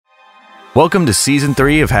Welcome to Season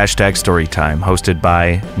 3 of Hashtag Storytime, hosted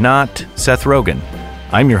by not Seth Rogen.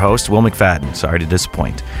 I'm your host, Will McFadden, sorry to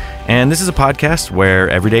disappoint. And this is a podcast where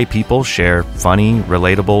everyday people share funny,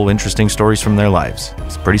 relatable, interesting stories from their lives.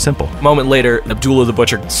 It's pretty simple. A moment later, Abdullah the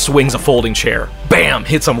Butcher swings a folding chair. Bam!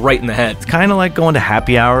 Hits him right in the head. It's kind of like going to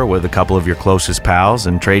happy hour with a couple of your closest pals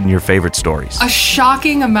and trading your favorite stories. A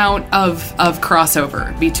shocking amount of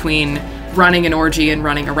crossover between running an orgy and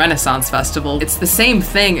running a Renaissance festival. It's the same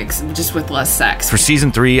thing, just with less sex. For Season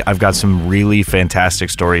 3, I've got some really fantastic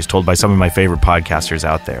stories told by some of my favorite podcasters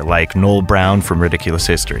out there, like Noel Brown from Ridiculous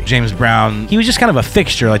History. James Brown, he was just kind of a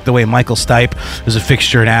fixture, like the way Michael Stipe was a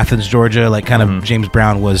fixture in Athens, Georgia, like kind of James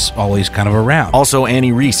Brown was always kind of around. Also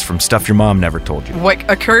Annie Reese from Stuff Your Mom Never Told You. What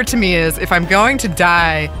occurred to me is, if I'm going to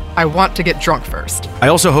die, I want to get drunk first. I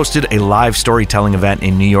also hosted a live storytelling event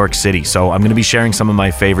in New York City, so I'm going to be sharing some of my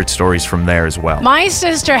favorite stories from there as well. My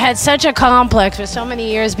sister had such a complex for so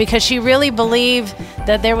many years because she really believed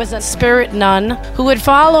that there was a spirit nun who would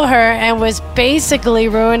follow her and was basically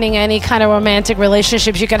ruining any kind of romantic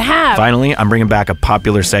relationships you could have. Finally, I'm bringing back a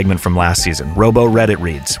popular segment from last season, Robo Reddit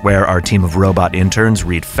Reads, where our team of robot interns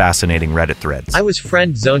read fascinating Reddit threads. I was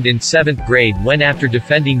friend-zoned in 7th grade when, after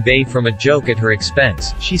defending Bae from a joke at her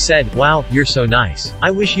expense, she said, "Wow, you're so nice. I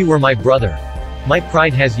wish you were my brother. My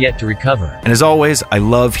pride has yet to recover." And as always, I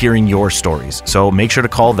love hearing your stories, so make sure to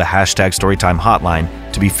call the Hashtag Storytime hotline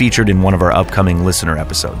to be featured in one of our upcoming listener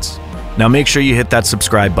episodes. Now make sure you hit that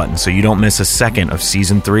subscribe button so you don't miss a second of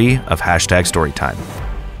Season 3 of Hashtag Storytime.